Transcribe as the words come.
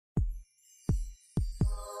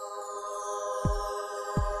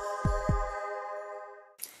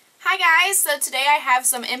Hi guys, so today I have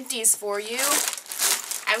some empties for you.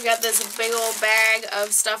 I've got this big old bag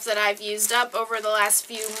of stuff that I've used up over the last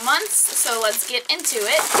few months, so let's get into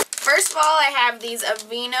it. First of all, I have these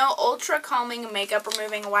Aveeno Ultra Calming Makeup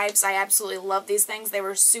Removing Wipes. I absolutely love these things. They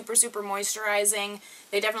were super moisturizing.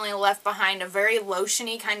 They definitely left behind a very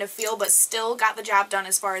lotiony kind of feel, but still got the job done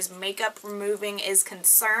as far as makeup removing is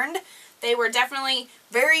concerned. They were definitely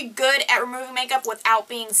very good at removing makeup without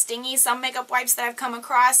being stingy. Some makeup wipes that I've come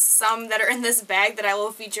across, some that are in this bag that I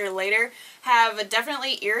will feature later, have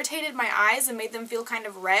definitely irritated my eyes and made them feel kind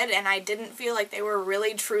of red, and I didn't feel like they were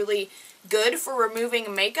really truly good for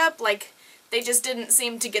removing makeup. Like, they just didn't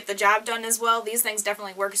seem to get the job done as well. These things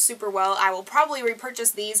definitely work super well. I will probably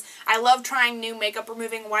repurchase these. I love trying new makeup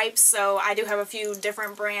removing wipes, so I do have a few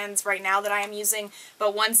different brands right now that I am using,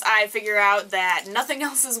 but once I figure out that nothing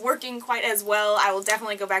else is working quite as well, I will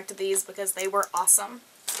definitely go back to these because they were awesome.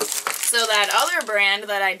 So that other brand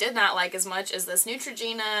that I did not like as much is this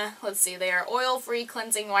Neutrogena. Let's see, they are oil-free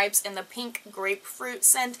cleansing wipes in the pink grapefruit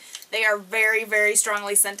scent. They are very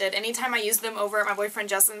strongly scented. Anytime I used them over at my boyfriend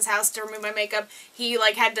Justin's house to remove my makeup, he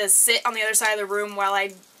had to sit on the other side of the room while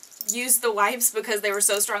I used the wipes because they were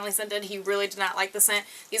so strongly scented. He really did not like the scent.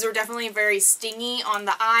 These were definitely very stingy on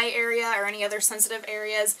the eye area or any other sensitive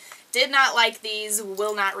areas. Did not like these.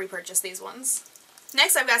 Will not repurchase these ones.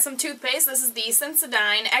 Next, I've got some toothpaste. This is the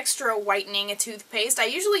Sensodyne Extra Whitening toothpaste. I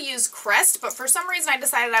usually use Crest, but for some reason I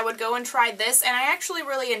decided I would go and try this, and I actually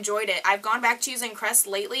really enjoyed it. I've gone back to using Crest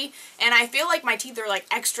lately, and I feel like my teeth are like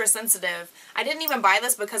extra sensitive. I didn't even buy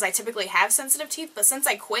this because I typically have sensitive teeth, but since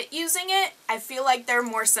I quit using it, I feel like they're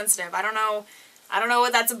more sensitive. I don't know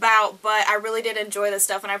what that's about, but I really did enjoy this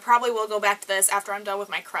stuff, and I probably will go back to this after I'm done with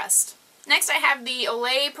my Crest. Next, I have the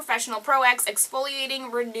Olay Professional ProX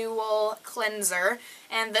Exfoliating Renewal Cleanser,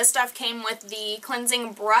 and this stuff came with the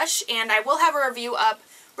cleansing brush, and I will have a review up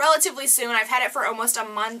relatively soon. I've had it for almost a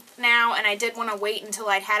month now, and I did want to wait until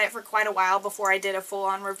I'd had it for quite a while before I did a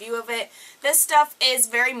full-on review of it. This stuff is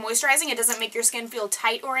very moisturizing. It doesn't make your skin feel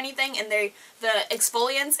tight or anything, and the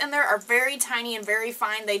exfoliants in there are very tiny and very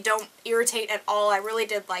fine. They don't irritate at all. I really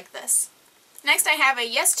did like this. Next, I have a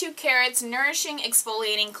Yes 2 Carrots Nourishing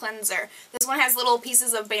Exfoliating Cleanser. This one has little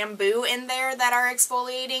pieces of bamboo in there that are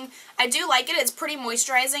exfoliating. I do like it. It's pretty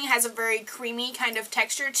moisturizing. It has a very creamy kind of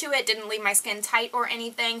texture to it. Didn't leave my skin tight or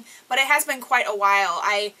anything, but it has been quite a while.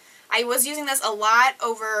 I was using this a lot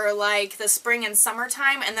over like the spring and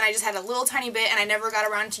summertime, and then I just had a little tiny bit, and I never got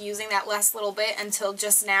around to using that last little bit until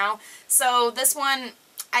just now. So this one,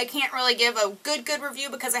 I can't really give a good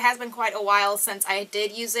review because it has been quite a while since I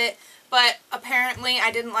did use it. But apparently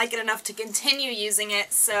I didn't like it enough to continue using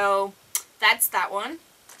it, so that's that one.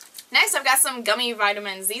 Next, I've got some gummy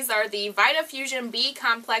vitamins. These are the Vitafushion B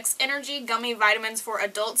Complex Energy Gummy Vitamins for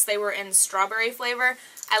adults. They were in strawberry flavor.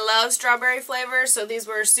 I love strawberry flavor, so these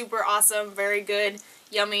were super awesome, very good,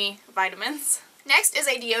 yummy vitamins. Next is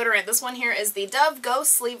a deodorant. This one here is the Dove Go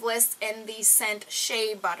Sleeveless in the scent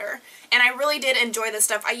Shea Butter. And I really did enjoy this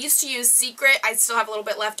stuff. I used to use Secret. I still have a little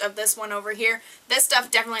bit left of this one over here. This stuff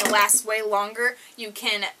definitely lasts way longer. You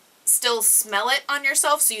can still smell it on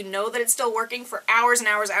yourself, so you know that it's still working for hours and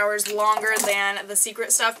hours longer than the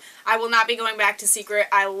Secret stuff. I will not be going back to Secret.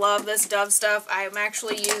 I love this Dove stuff. I'm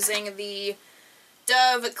actually using the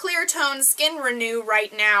Dove Clear Tone Skin Renew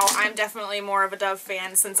right now. I'm definitely more of a Dove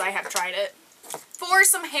fan since I have tried it. For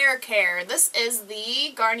some hair care, this is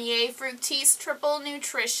the Garnier Fructis Triple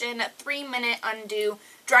Nutrition 3-Minute Undo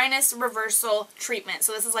Dryness Reversal Treatment.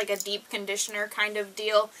 So this is like a deep conditioner kind of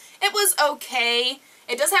deal. It was okay.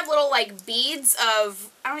 It does have little like beads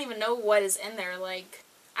of, I don't even know what is in there, like,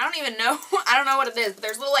 I don't know what it is, but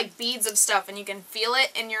there's little like beads of stuff, and you can feel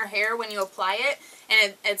it in your hair when you apply it,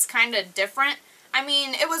 and it's kind of different. I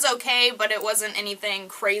mean, it was okay, but it wasn't anything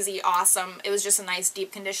crazy awesome. It was just a nice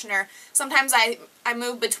deep conditioner. Sometimes I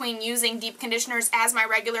move between using deep conditioners as my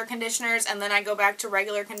regular conditioners, and then I go back to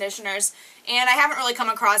regular conditioners. And I haven't really come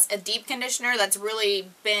across a deep conditioner that's really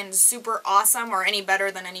been super awesome or any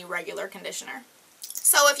better than any regular conditioner.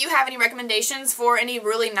 So if you have any recommendations for any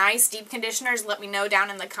really nice deep conditioners, let me know down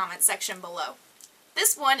in the comment section below.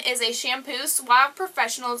 This one is a shampoo, Suave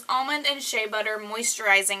Professional's Almond and Shea Butter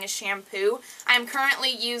Moisturizing Shampoo. I am currently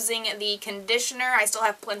using the conditioner. I still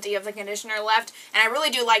have plenty of the conditioner left, and I really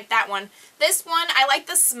do like that one. This one, I like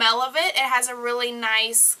the smell of it. It has a really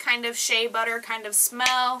nice kind of shea butter kind of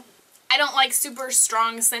smell. I don't like super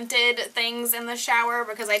strong scented things in the shower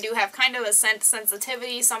because I do have kind of a scent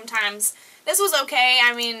sensitivity sometimes. This was okay.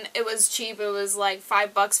 I mean, it was cheap. It was like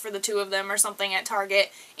 $5 for the 2 of them or something at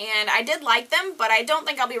Target. And I did like them, but I don't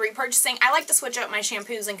think I'll be repurchasing. I like to switch up my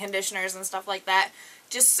shampoos and conditioners and stuff like that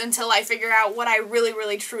just until I figure out what I really,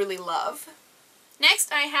 really, truly love.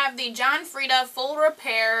 Next, I have the Frieda Full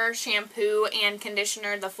Repair Shampoo and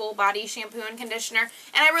Conditioner, the full body shampoo and conditioner,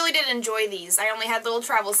 and I really did enjoy these. I only had little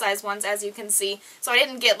travel size ones, as you can see, so I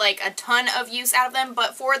didn't get like a ton of use out of them,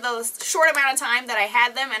 but for the short amount of time that I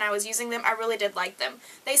had them and I was using them, I really did like them.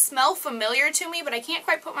 They smell familiar to me, but I can't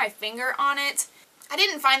quite put my finger on it. I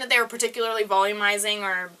didn't find that they were particularly volumizing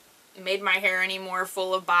or made my hair any more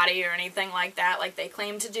full of body or anything like that, like they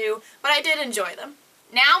claim to do, but I did enjoy them.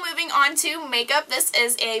 Now moving on to makeup, this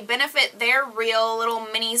is a Benefit They're Real little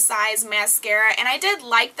mini size mascara, and I did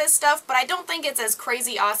like this stuff, but I don't think it's as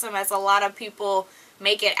crazy awesome as a lot of people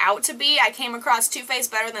make it out to be. I came across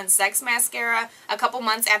Toothpaste Better Than Sex mascara a couple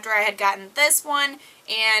months after I had gotten this one,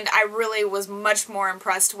 and I really was much more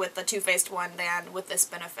impressed with the Toothpaste one than with this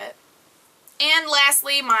Benefit. And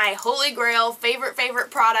lastly, my holy grail,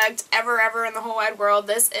 favorite product ever in the whole wide world.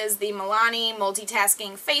 This is the Milani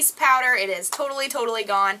Multitasking Face Powder. It is totally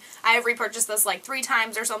gone. I have repurchased this like 3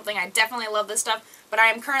 times or something. I definitely love this stuff. But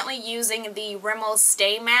I am currently using the Rimmel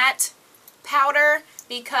Stay Matte powder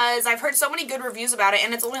because I've heard so many good reviews about it,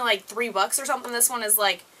 and it's only like $3 or something. This one is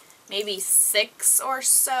like maybe $6 or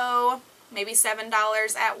so. Maybe $7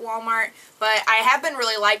 at Walmart, but I have been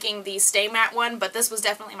really liking the Stay Matte one, but this was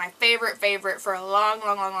definitely my favorite for a long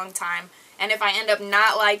time, and if I end up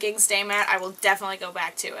not liking Stay Matte, I will definitely go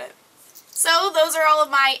back to it. So those are all of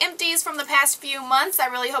my empties from the past few months. I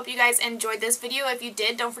really hope you guys enjoyed this video. If you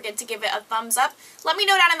did, don't forget to give it a thumbs up. Let me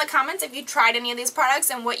know down in the comments if you tried any of these products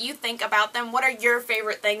and what you think about them. What are your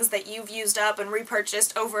favorite things that you've used up and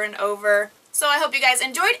repurchased over and over? So I hope you guys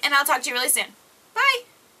enjoyed, and I'll talk to you really soon. Bye!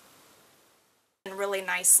 Really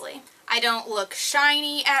nicely. I don't look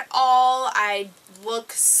shiny at all. I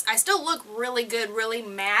still look really good, really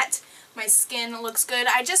matte. My skin looks good.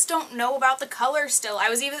 I just don't know about the color still. I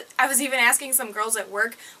was even asking some girls at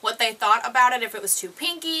work what they thought about it, if it was too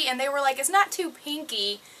pinky, and they were like, it's not too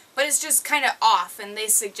pinky, but it's just kind of off, and they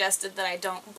suggested that I don't